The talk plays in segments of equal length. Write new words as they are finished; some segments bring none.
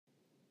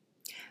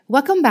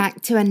Welcome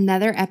back to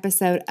another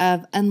episode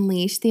of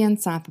Unleash the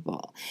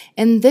Unstoppable.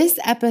 In this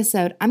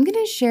episode, I'm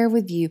going to share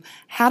with you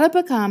how to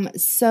become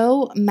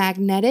so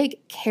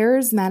magnetic,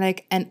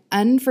 charismatic, and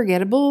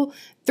unforgettable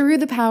through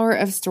the power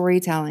of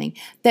storytelling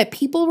that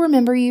people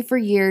remember you for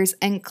years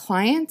and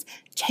clients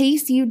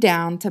chase you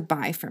down to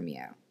buy from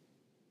you.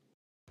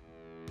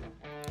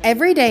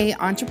 Every day,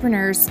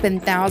 entrepreneurs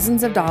spend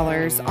thousands of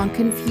dollars on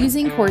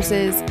confusing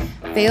courses,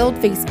 failed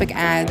Facebook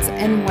ads,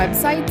 and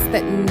websites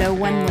that no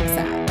one looks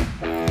at.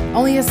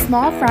 Only a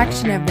small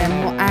fraction of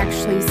them will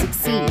actually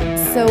succeed.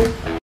 So,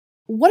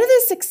 what do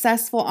the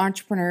successful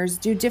entrepreneurs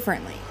do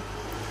differently?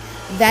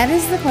 That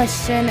is the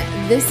question.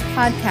 This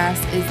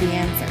podcast is the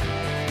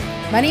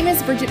answer. My name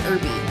is Bridget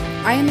Irby.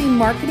 I am a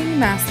marketing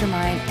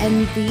mastermind,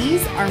 and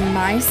these are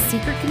my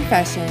secret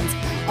confessions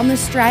on the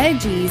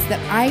strategies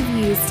that I've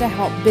used to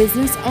help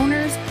business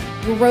owners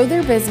grow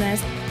their business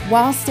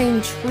while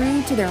staying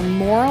true to their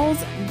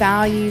morals,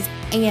 values,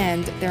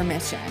 and their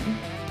mission.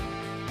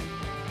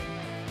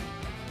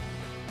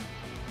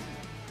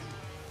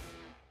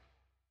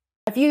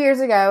 A few years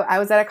ago, I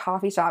was at a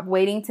coffee shop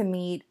waiting to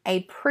meet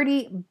a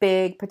pretty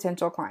big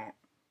potential client.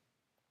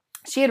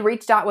 She had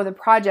reached out with a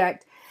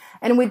project,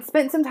 and we'd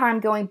spent some time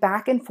going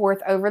back and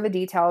forth over the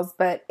details,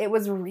 but it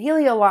was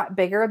really a lot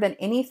bigger than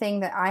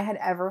anything that I had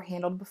ever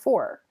handled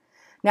before.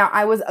 Now,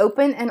 I was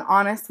open and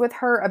honest with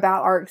her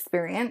about our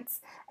experience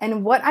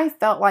and what I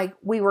felt like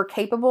we were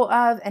capable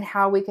of and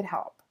how we could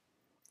help.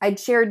 I'd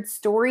shared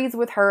stories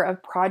with her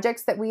of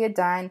projects that we had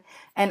done,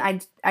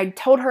 and I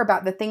told her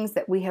about the things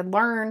that we had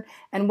learned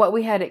and what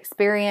we had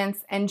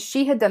experienced, and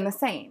she had done the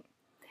same.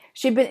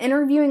 She'd been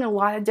interviewing a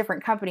lot of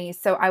different companies,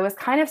 so I was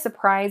kind of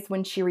surprised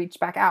when she reached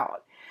back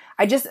out.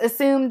 I just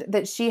assumed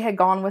that she had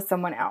gone with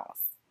someone else.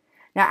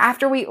 Now,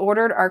 after we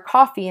ordered our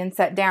coffee and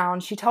sat down,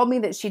 she told me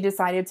that she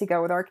decided to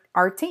go with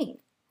our team.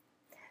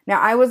 Now,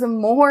 I was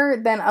more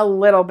than a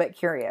little bit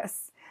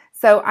curious,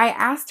 so I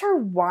asked her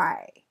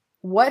why.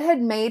 What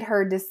had made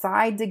her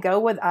decide to go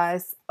with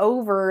us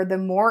over the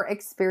more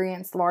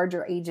experienced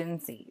larger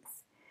agencies?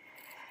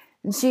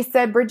 And she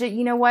said, Bridget,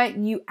 you know what?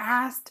 You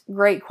asked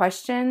great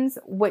questions,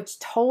 which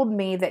told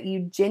me that you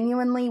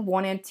genuinely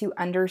wanted to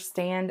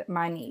understand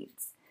my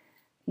needs,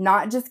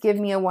 not just give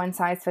me a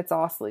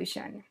one-size-fits-all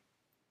solution.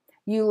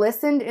 You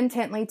listened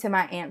intently to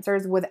my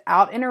answers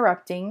without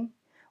interrupting,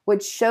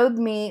 which showed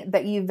me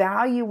that you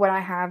value what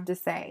I have to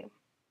say.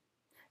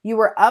 You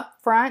were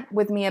upfront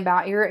with me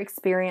about your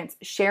experience,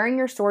 sharing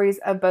your stories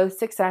of both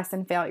success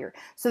and failure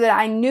so that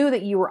I knew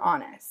that you were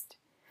honest.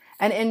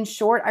 And in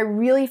short, I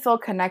really feel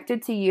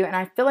connected to you and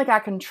I feel like I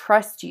can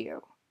trust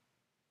you.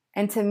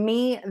 And to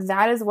me,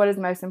 that is what is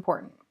most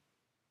important.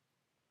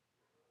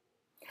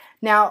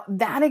 Now,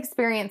 that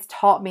experience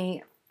taught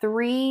me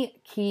 3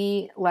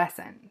 key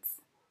lessons.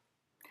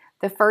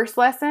 The first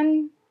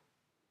lesson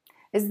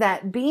is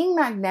that being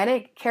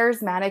magnetic,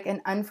 charismatic,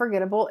 and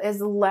unforgettable is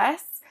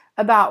less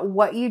about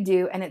what you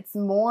do, and it's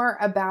more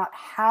about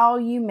how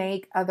you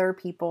make other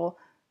people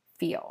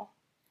feel.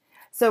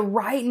 So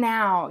right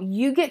now,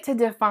 you get to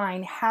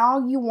define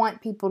how you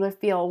want people to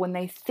feel when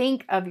they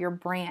think of your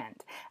brand,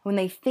 when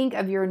they think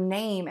of your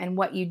name and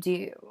what you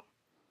do.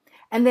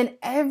 And then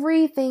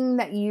everything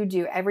that you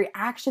do, every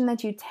action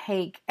that you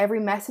take, every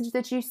message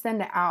that you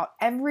send out,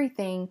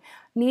 everything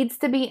needs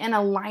to be in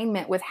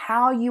alignment with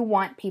how you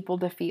want people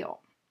to feel.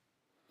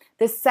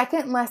 The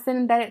second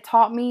lesson that it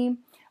taught me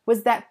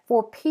was that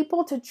for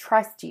people to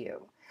trust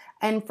you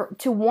and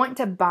to want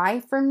to buy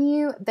from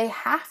you, they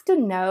have to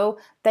know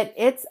that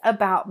it's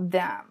about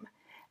them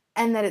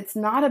and that it's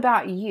not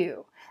about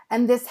you.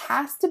 And this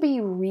has to be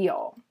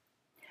real.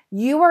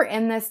 You are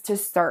in this to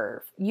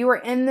serve. You are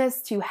in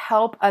this to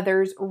help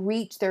others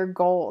reach their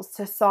goals,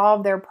 to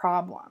solve their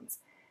problems.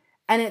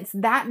 And it's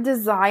that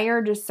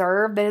desire to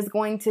serve that is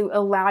going to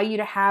allow you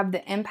to have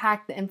the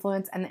impact, the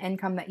influence, and the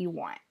income that you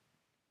want.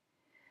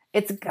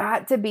 It's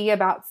got to be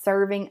about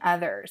serving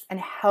others and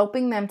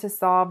helping them to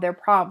solve their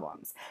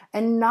problems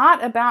and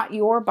not about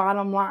your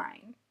bottom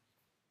line.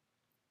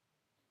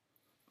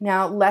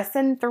 Now,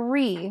 lesson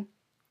 3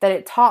 that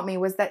it taught me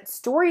was that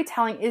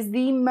storytelling is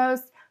the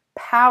most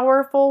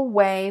powerful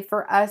way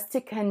for us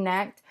to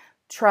connect,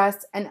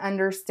 trust, and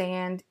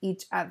understand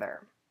each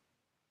other.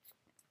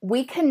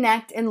 We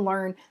connect and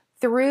learn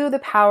through the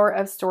power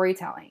of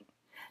storytelling.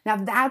 Now,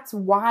 that's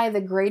why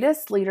the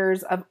greatest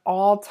leaders of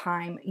all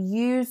time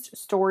used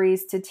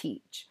stories to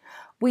teach.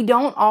 We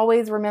don't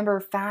always remember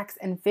facts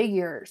and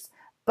figures,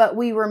 but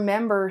we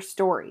remember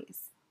stories.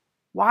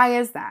 Why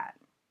is that?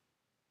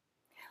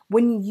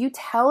 When you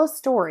tell a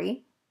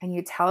story, and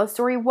you tell a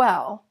story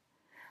well,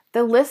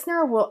 the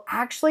listener will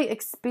actually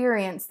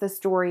experience the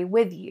story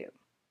with you.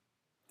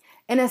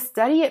 In a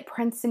study at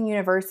Princeton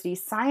University,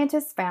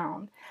 scientists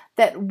found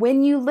that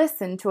when you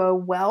listen to a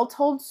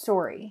well-told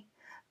story,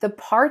 the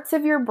parts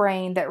of your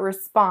brain that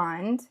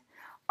respond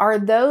are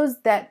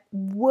those that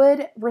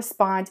would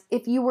respond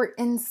if you were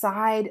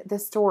inside the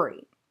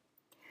story.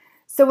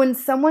 So when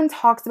someone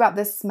talks about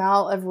the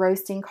smell of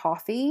roasting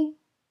coffee,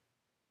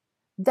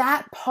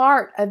 that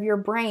part of your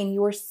brain,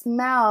 your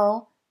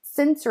smell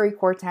sensory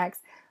cortex,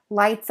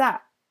 lights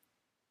up.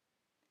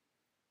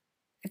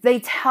 If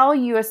they tell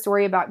you a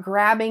story about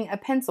grabbing a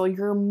pencil,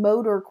 your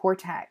motor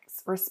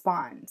cortex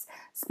responds,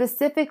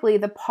 specifically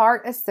the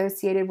part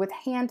associated with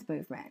hand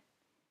movement.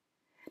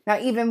 Now,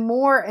 even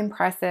more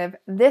impressive,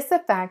 this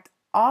effect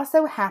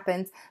also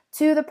happens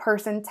to the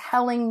person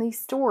telling the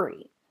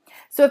story.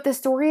 So if the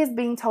story is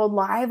being told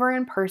live or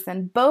in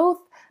person, both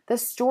the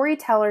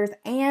storyteller's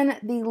and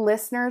the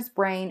listener's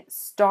brain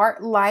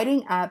start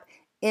lighting up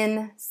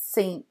in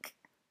sync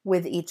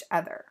with each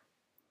other.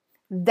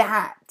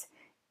 That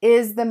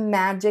is the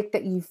magic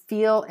that you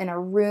feel in a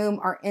room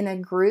or in a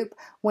group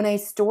when a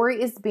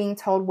story is being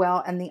told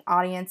well and the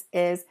audience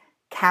is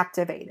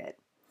captivated.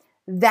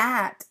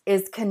 That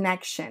is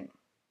connection.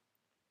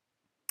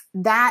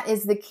 That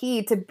is the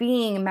key to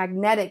being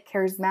magnetic,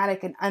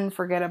 charismatic, and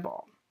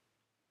unforgettable.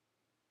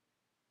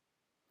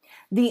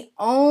 The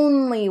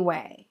only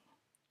way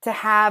to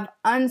have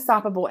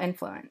unstoppable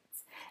influence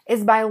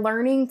is by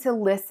learning to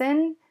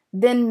listen,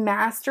 then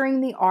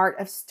mastering the art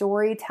of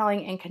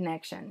storytelling and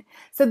connection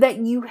so that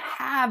you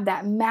have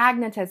that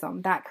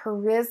magnetism, that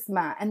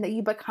charisma, and that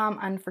you become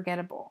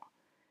unforgettable.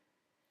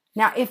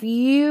 Now, if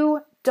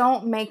you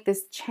don't make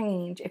this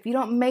change, if you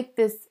don't make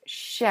this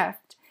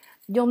shift,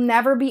 you'll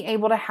never be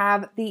able to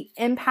have the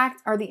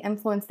impact or the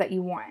influence that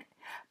you want.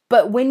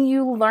 But when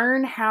you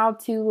learn how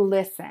to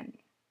listen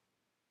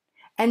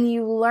and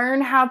you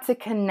learn how to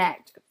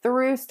connect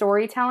through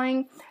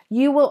storytelling,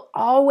 you will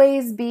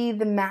always be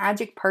the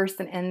magic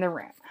person in the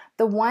room,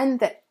 the one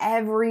that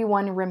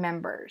everyone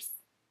remembers.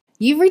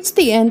 You've reached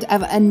the end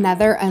of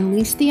another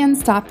Unleash the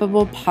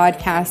Unstoppable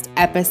podcast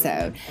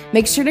episode.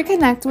 Make sure to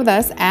connect with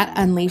us at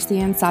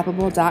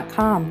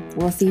unleashtheunstoppable.com.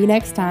 We'll see you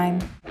next time.